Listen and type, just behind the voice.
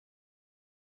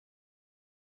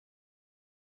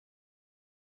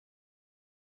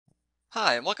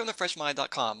Hi, and welcome to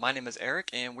freshmind.com. My name is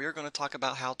Eric, and we're going to talk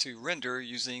about how to render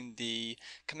using the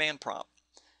command prompt.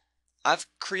 I've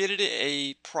created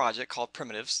a project called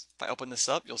Primitives. If I open this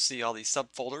up, you'll see all these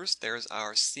subfolders. There's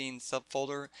our scene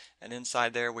subfolder, and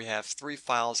inside there we have three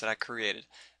files that I created.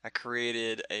 I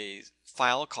created a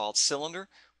file called cylinder,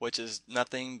 which is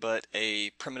nothing but a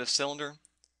primitive cylinder.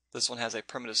 This one has a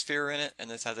primitive sphere in it, and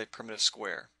this has a primitive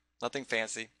square. Nothing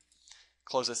fancy.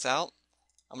 Close this out.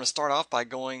 I'm going to start off by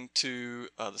going to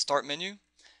the Start menu.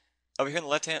 Over here in the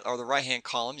left hand or the right hand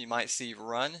column, you might see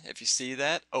Run. If you see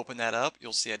that, open that up.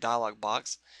 You'll see a dialog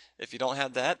box. If you don't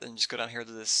have that, then just go down here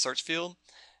to this search field.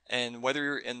 And whether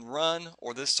you're in Run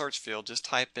or this search field, just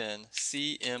type in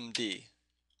CMD,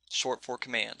 short for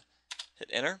command. Hit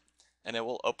Enter, and it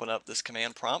will open up this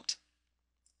command prompt.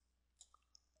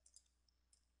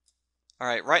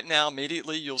 Alright, right now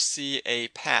immediately you'll see a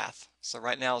path. So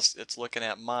right now it's looking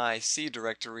at my C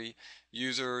directory,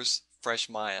 users, fresh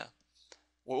Maya.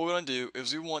 What we're going to do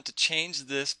is we want to change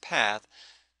this path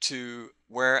to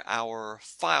where our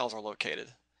files are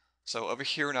located. So over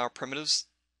here in our primitives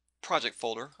project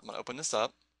folder, I'm going to open this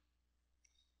up.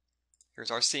 Here's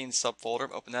our scene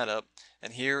subfolder, open that up,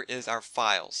 and here is our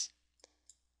files.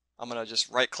 I'm going to just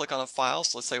right click on a file.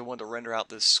 So let's say we want to render out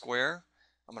this square.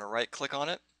 I'm going to right click on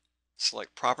it,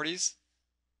 select properties,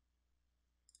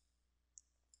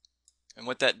 and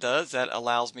what that does, that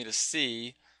allows me to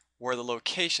see where the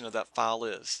location of that file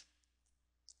is.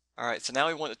 Alright, so now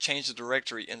we want to change the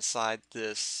directory inside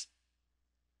this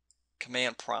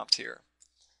command prompt here.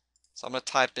 So I'm going to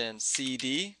type in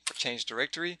CD for change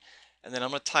directory, and then I'm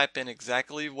going to type in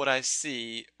exactly what I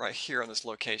see right here on this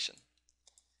location.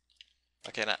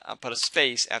 Okay, now I put a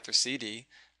space after CD.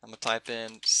 I'm going to type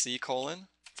in C://users/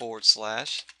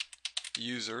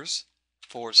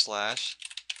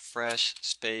 fresh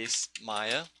space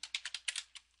Maya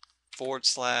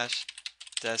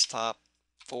 /desktop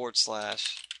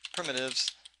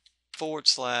 /primitives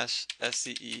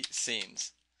 /SCE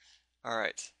scenes.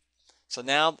 Alright, so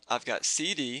now I've got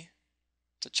CD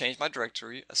to change my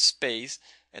directory, a space,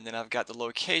 and then I've got the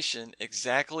location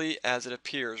exactly as it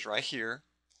appears right here.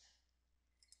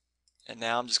 And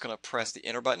now I'm just going to press the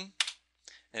enter button,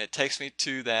 and it takes me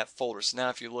to that folder. So now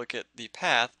if you look at the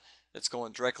path, it's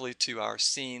going directly to our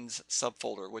scenes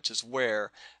subfolder, which is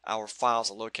where our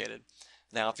files are located.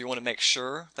 Now if you want to make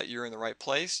sure that you're in the right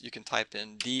place, you can type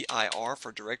in dir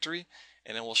for directory,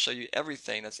 and it will show you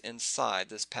everything that's inside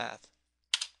this path.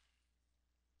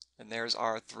 And there's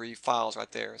our three files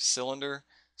right there: cylinder,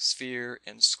 sphere,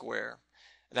 and square.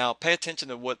 Now pay attention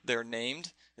to what they're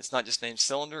named. It's not just named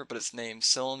cylinder, but it's named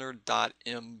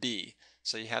cylinder.mb.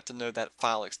 So you have to know that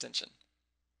file extension.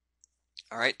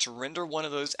 Alright, to render one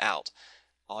of those out,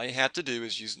 all you have to do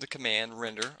is use the command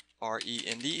render,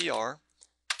 R-E-N-D-E-R,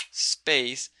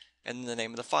 space, and then the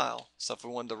name of the file. So if we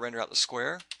wanted to render out the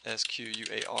square,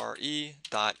 SQUARE.mb.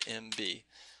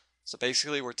 So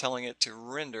basically we're telling it to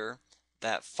render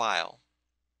that file.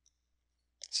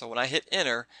 So when I hit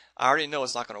enter, I already know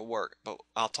it's not going to work, but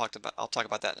I'll talk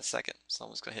about that in a second. So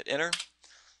I'm just going to hit enter.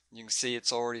 You can see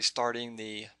it's already starting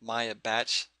the Maya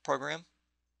batch program,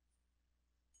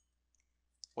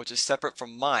 which is separate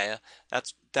from Maya.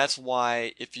 That's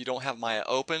why if you don't have Maya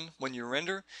open when you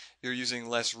render, you're using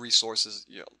less resources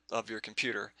of your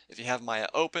computer. If you have Maya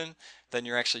open, then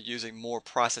you're actually using more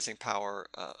processing power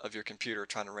of your computer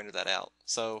trying to render that out.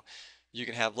 So you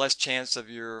can have less chance of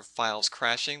your files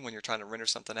crashing when you're trying to render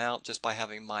something out just by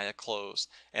having Maya closed,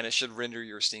 and it should render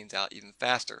your scenes out even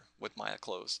faster with Maya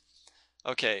closed.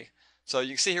 Okay, so you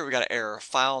can see here we got an error,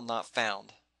 file not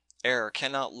found. Error,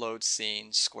 cannot load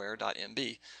scene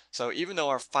square.mb. So even though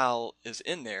our file is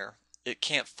in there, it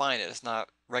can't find it. It's not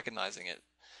recognizing it.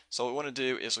 So what we want to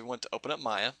do is we want to open up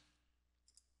Maya.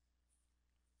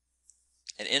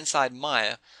 And inside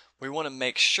Maya, we want to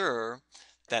make sure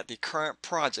that the current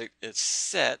project is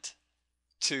set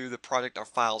to the project our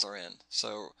files are in.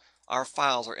 So our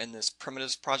files are in this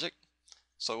primitives project.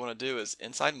 So what we want to do is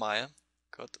inside Maya,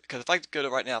 because if I go to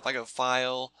right now, if I go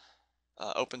File,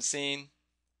 Open Scene,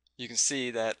 you can see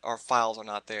that our files are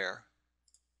not there.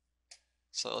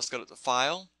 So let's go to the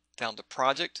File, down to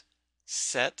Project,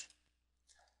 Set,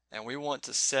 and we want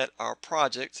to set our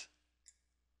project,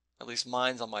 at least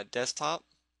mine's on my desktop,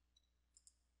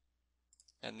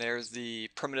 and there's the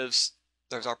primitives,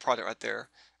 there's our project right there,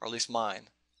 or at least mine.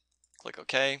 Click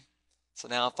OK. So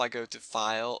now if I go to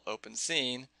File, Open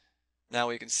Scene, now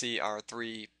we can see our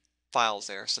three files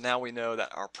there. So now we know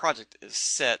that our project is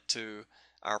set to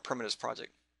our primitives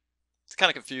project. It's kind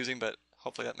of confusing, but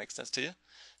hopefully that makes sense to you.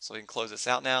 So we can close this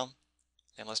out now,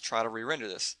 and let's try to re-render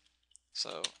this.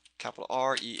 So capital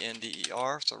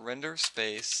R-E-N-D-E-R, so render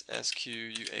space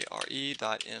SQUARE.MB.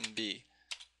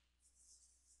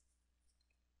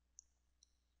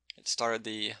 It started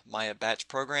the Maya batch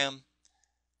program,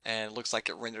 and it looks like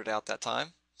it rendered out that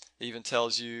time. It even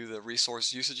tells you the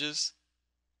resource usages.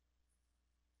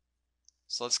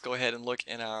 So let's go ahead and look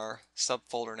in our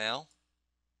subfolder now,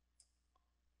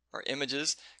 our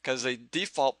images, because the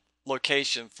default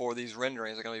location for these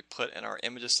renderings are going to be put in our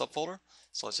images subfolder.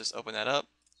 So let's just open that up,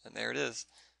 and there it is.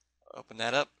 Open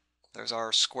that up. There's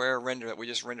our square render that we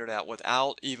just rendered out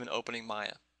without even opening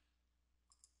Maya.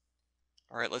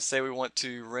 Alright, let's say we want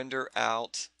to render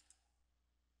out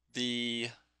the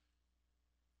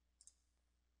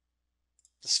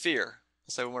sphere.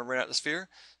 Let's say we want to render out the sphere.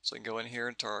 So we can go in here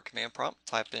into our command prompt,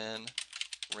 type in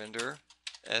render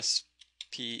SPHERE.MB.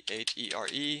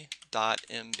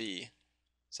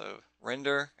 So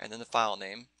render and then the file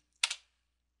name.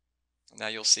 Now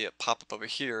you'll see it pop up over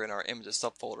here in our images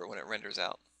subfolder when it renders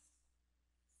out.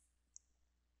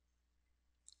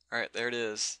 Alright, there it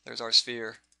is. There's our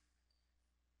sphere.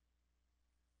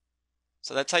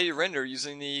 So that's how you render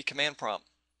using the command prompt.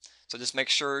 So just make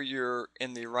sure you're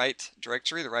in the right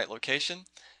directory, the right location,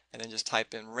 and then just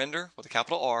type in render with a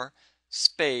capital R,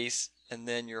 space, and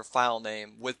then your file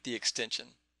name with the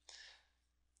extension.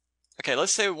 Okay,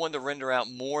 let's say we wanted to render out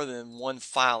more than one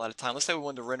file at a time. Let's say we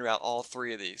wanted to render out all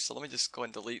three of these. So let me just go ahead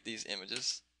and delete these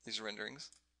images, these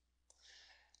renderings.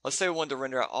 Let's say we wanted to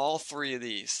render out all three of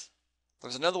these.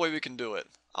 There's another way we can do it.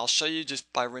 I'll show you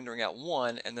just by rendering out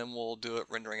one, and then we'll do it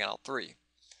rendering out three.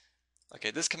 Okay,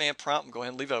 this command prompt, I'm going to go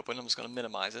ahead and leave open. I'm just going to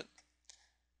minimize it.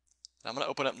 And I'm going to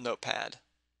open up Notepad.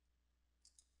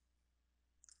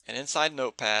 And inside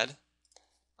Notepad,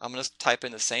 I'm going to type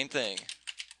in the same thing,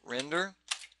 render,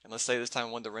 and let's say this time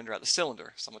I wanted to render out the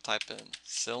cylinder. So I'm going to type in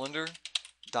cylinder.mb,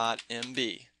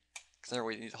 because there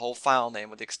we need the whole file name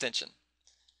with the extension.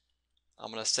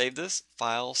 I'm going to save this,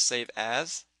 file, save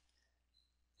as,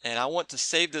 and I want to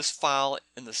save this file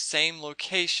in the same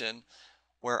location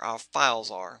where our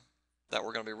files are that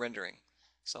we're going to be rendering.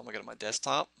 So I'm going to go to my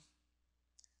desktop.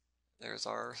 There's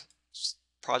our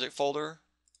project folder,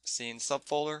 scene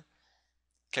subfolder.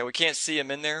 Okay, we can't see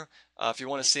them in there. If you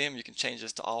want to see them, you can change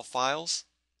this to all files,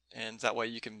 and that way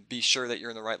you can be sure that you're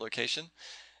in the right location.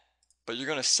 But you're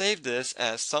going to save this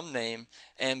as some name,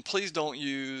 and please don't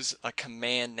use a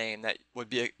command name that would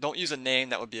be don't use a name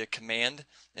that would be a command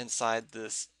inside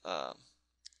this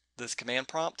this command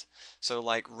prompt. So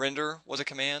like render was a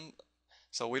command,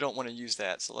 so we don't want to use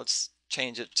that. So let's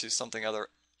change it to something other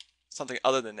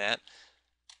than that.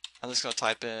 I'm just going to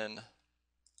type in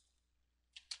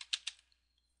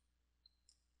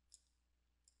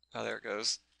there it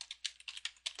goes,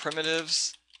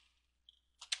 primitives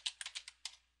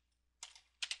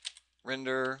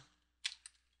render,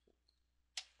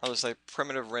 I'll just say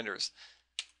primitive renders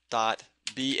 .bat.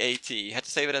 You have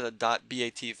to save it as a .bat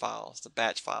file. It's the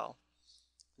batch file.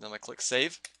 And then I'm going to click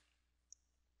save.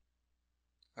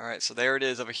 Alright, so there it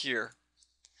is over here.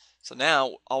 So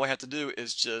now all we have to do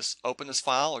is just open this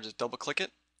file or just double click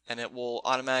it, and it will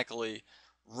automatically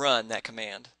run that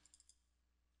command.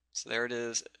 So there it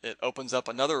is. It opens up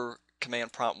another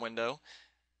command prompt window.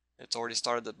 It's already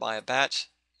started the Maya batch,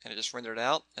 and it just rendered it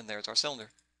out, and there's our cylinder.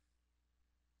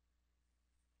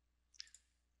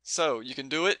 So you can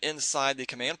do it inside the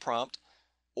command prompt,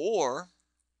 or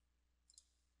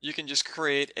you can just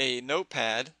create a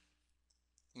notepad.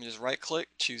 Let me just right click,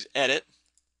 choose edit,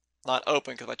 not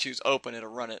open, because if I choose open it'll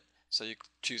run it. So you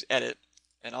choose edit,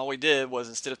 and all we did was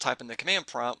instead of typing the command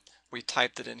prompt, we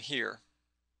typed it in here.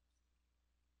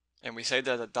 And we saved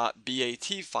that as a .bat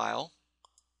file,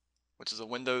 which is a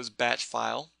Windows batch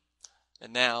file.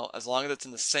 And now, as long as it's in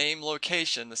the same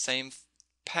location, the same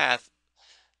path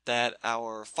that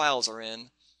our files are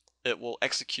in, it will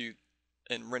execute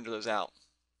and render those out.